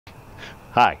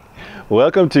Hi,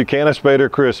 welcome to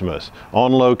Spader Christmas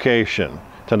on location.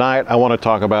 Tonight I want to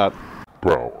talk about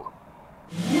power.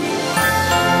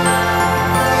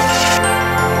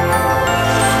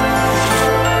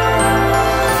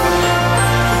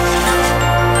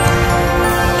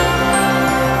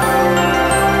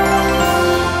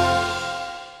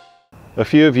 A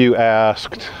few of you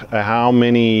asked how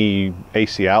many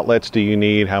AC outlets do you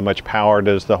need, how much power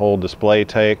does the whole display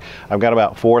take. I've got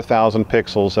about 4,000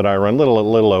 pixels that I run, a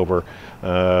little over,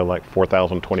 like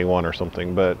 4,021 or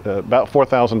something, but about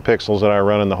 4,000 pixels that I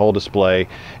run in the whole display,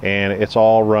 and it's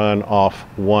all run off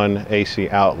one AC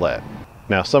outlet.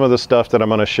 Now, some of the stuff that I'm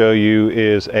going to show you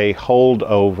is a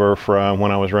holdover from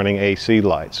when I was running AC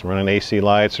lights. Running AC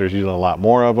lights, there's usually a lot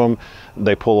more of them.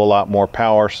 They pull a lot more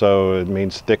power, so it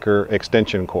means thicker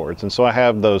extension cords. And so I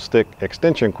have those thick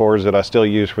extension cords that I still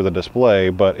use for the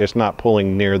display, but it's not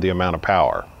pulling near the amount of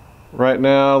power. Right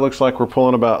now, it looks like we're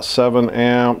pulling about 7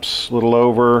 amps, a little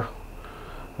over.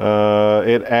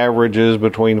 It averages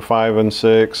between 5 and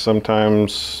 6.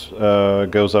 Sometimes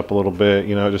goes up a little bit.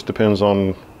 You know, it just depends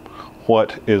on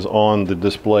what is on the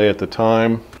display at the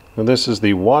time. And this is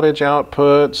the wattage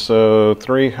output, so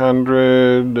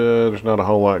 300, there's not a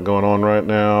whole lot going on right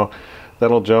now.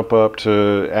 That'll jump up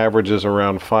to averages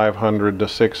around 500 to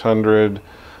 600.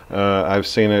 I've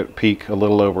seen it peak a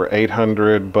little over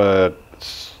 800, but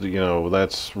you know,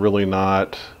 that's really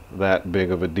not that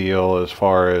big of a deal as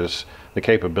far as the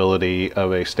capability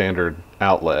of a standard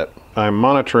outlet. I'm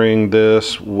monitoring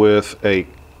this with a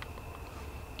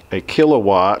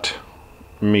kilowatt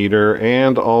meter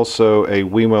and also a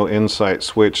Wemo Insight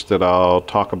switch that I'll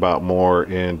talk about more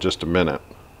in just a minute.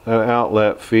 That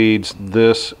outlet feeds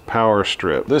this power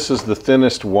strip. This is the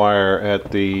thinnest wire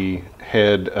at the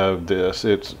head of this.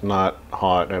 It's not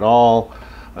hot at all,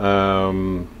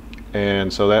 and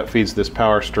so that feeds this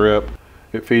power strip.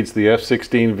 It feeds the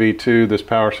F16V2, this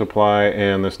power supply,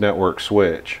 and this network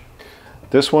switch.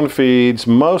 This one feeds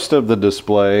most of the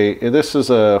display. This is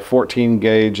a 14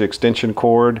 gauge extension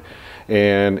cord,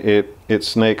 and it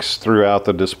snakes throughout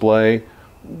the display.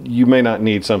 You may not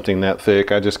need something that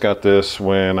thick. I just got this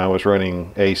when I was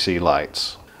running AC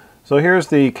lights. So here's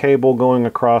the cable going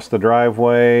across the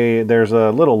driveway. There's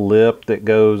a little lip that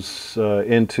goes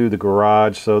into the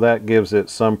garage, so that gives it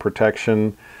some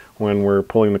protection when we're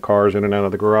pulling the cars in and out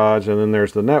of the garage. And then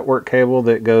there's the network cable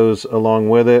that goes along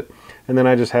with it. And then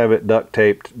I just have it duct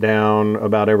taped down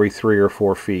about every 3 or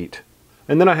 4 feet.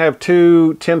 And then I have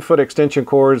 2 10-foot extension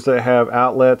cords that have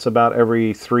outlets about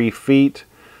every 3 feet.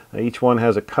 Each one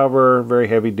has a cover, very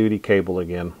heavy duty cable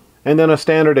again. And then a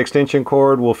standard extension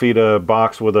cord will feed a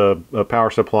box with a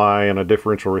power supply and a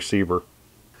differential receiver.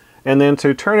 And then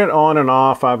to turn it on and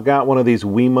off, I've got one of these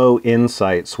Wemo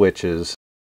Insight switches.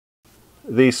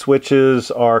 These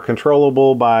switches are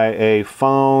controllable by a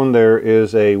phone. There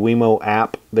is a Wemo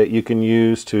app that you can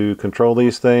use to control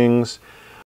these things.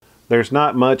 There's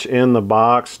not much in the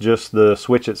box, just the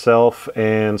switch itself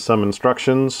and some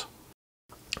instructions.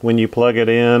 When you plug it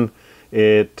in,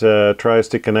 it tries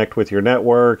to connect with your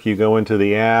network. You go into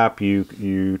the app,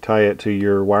 you tie it to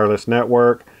your wireless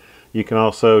network. You can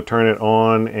also turn it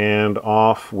on and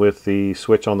off with the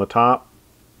switch on the top.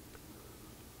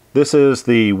 This is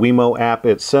the Wemo app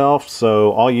itself,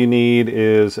 so all you need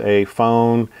is a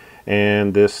phone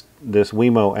and this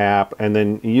Wemo app, and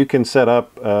then you can set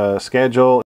up a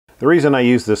schedule. The reason I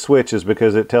use this switch is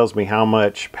because it tells me how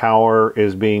much power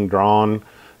is being drawn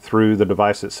through the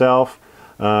device itself.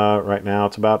 Right now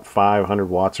it's about 500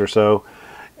 watts or so.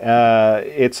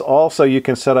 It's also, you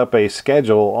can set up a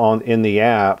schedule in the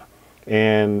app,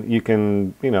 and you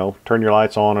can, you know, turn your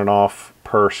lights on and off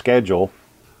per schedule.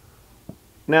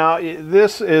 Now,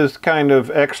 this is kind of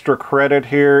extra credit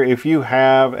here. If you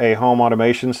have a home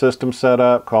automation system set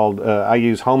up called, I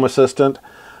use Home Assistant,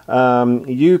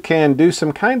 you can do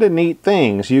some kind of neat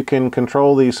things. You can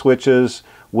control these switches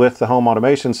with the home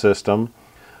automation system,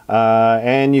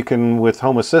 and you can, with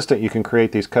Home Assistant, you can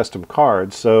create these custom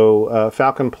cards. So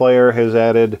Falcon Player has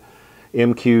added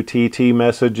MQTT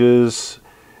messages,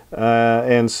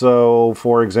 and so,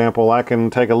 for example, I can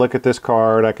take a look at this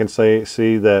card. I can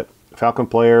see that Falcon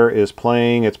Player is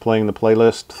playing. It's playing the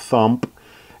playlist Thump,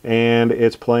 and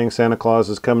it's playing Santa Claus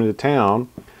is Coming to Town.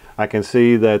 I can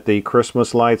see that the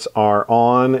Christmas lights are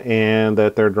on and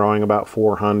that they're drawing about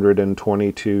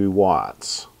 422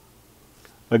 watts.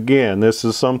 Again, this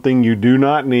is something you do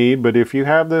not need, but if you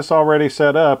have this already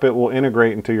set up, it will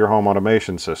integrate into your home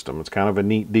automation system. It's kind of a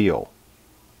neat deal.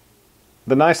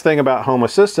 The nice thing about Home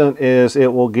Assistant is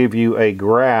it will give you a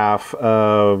graph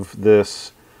of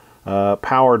this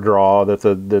power draw that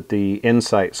the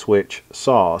Insight switch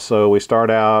saw. So we start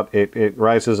out, it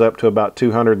rises up to about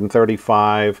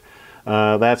 235.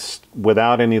 That's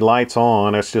without any lights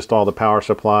on. It's just all the power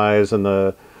supplies and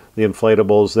the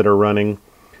inflatables that are running.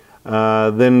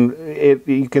 Then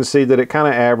you can see that it kind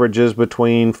of averages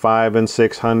between 500 and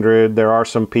 600. There are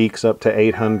some peaks up to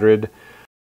 800.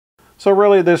 So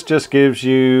really this just gives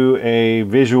you a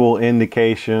visual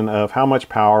indication of how much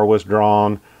power was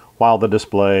drawn while the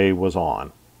display was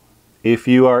on. If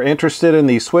you are interested in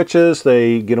these switches,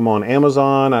 they get them on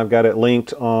Amazon. I've got it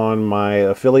linked on my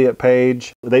affiliate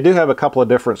page. They do have a couple of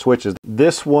different switches.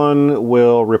 This one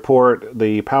will report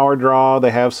the power draw. They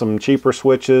have some cheaper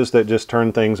switches that just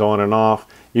turn things on and off.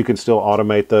 You can still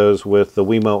automate those with the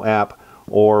Wemo app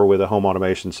or with a home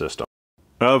automation system.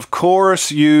 Of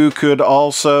course, you could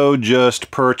also just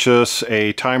purchase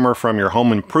a timer from your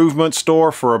home improvement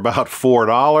store for about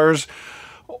 $4.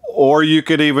 Or you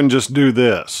could even just do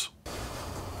this.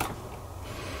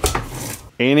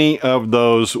 Any of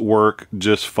those work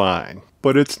just fine.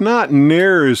 But it's not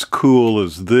near as cool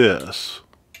as this.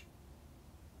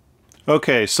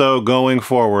 Okay, so going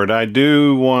forward, I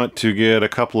do want to get a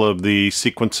couple of the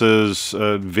sequences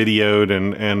videoed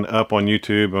and up on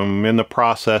YouTube. I'm in the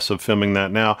process of filming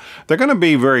that now. They're going to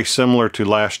be very similar to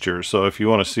last year, so if you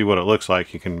want to see what it looks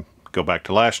like, you can go back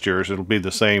to last year's. It'll be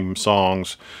the same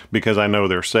songs because I know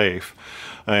they're safe.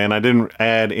 And I didn't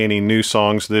add any new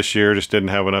songs this year, just didn't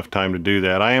have enough time to do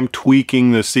that. I am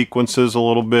tweaking the sequences a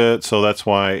little bit, so that's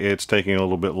why it's taking a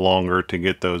little bit longer to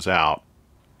get those out.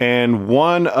 And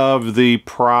one of the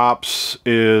props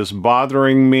is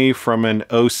bothering me from an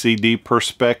OCD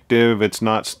perspective. It's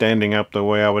not standing up the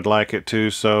way I would like it to,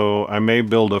 so I may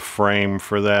build a frame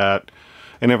for that.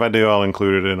 And if I do, I'll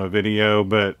include it in a video,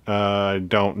 but I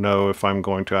don't know if I'm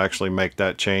going to actually make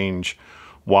that change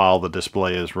while the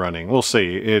display is running. We'll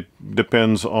see. It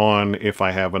depends on if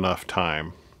I have enough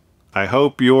time. I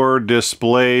hope your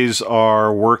displays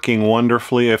are working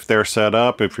wonderfully if they're set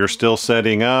up. If you're still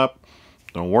setting up,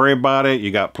 don't worry about it. You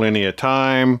got plenty of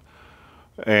time,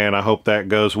 and I hope that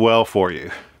goes well for you.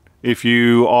 If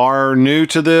you are new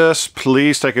to this,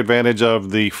 please take advantage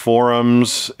of the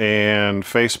forums and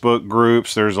Facebook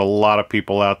groups. There's a lot of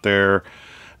people out there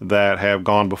that have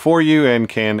gone before you and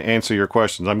can answer your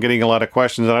questions. I'm getting a lot of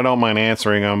questions and I don't mind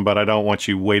answering them, but I don't want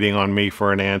you waiting on me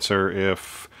for an answer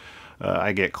if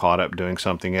I get caught up doing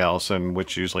something else, and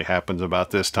which usually happens about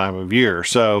this time of year.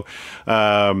 So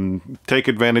take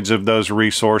advantage of those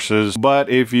resources. But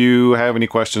if you have any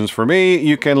questions for me,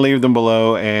 you can leave them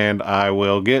below and I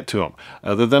will get to them.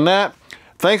 Other than that,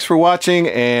 thanks for watching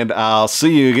and I'll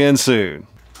see you again soon.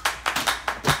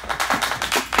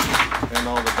 And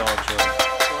all the dogs are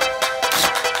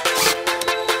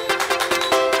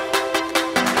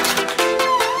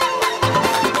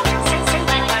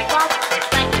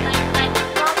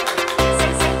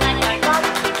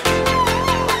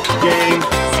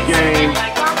game.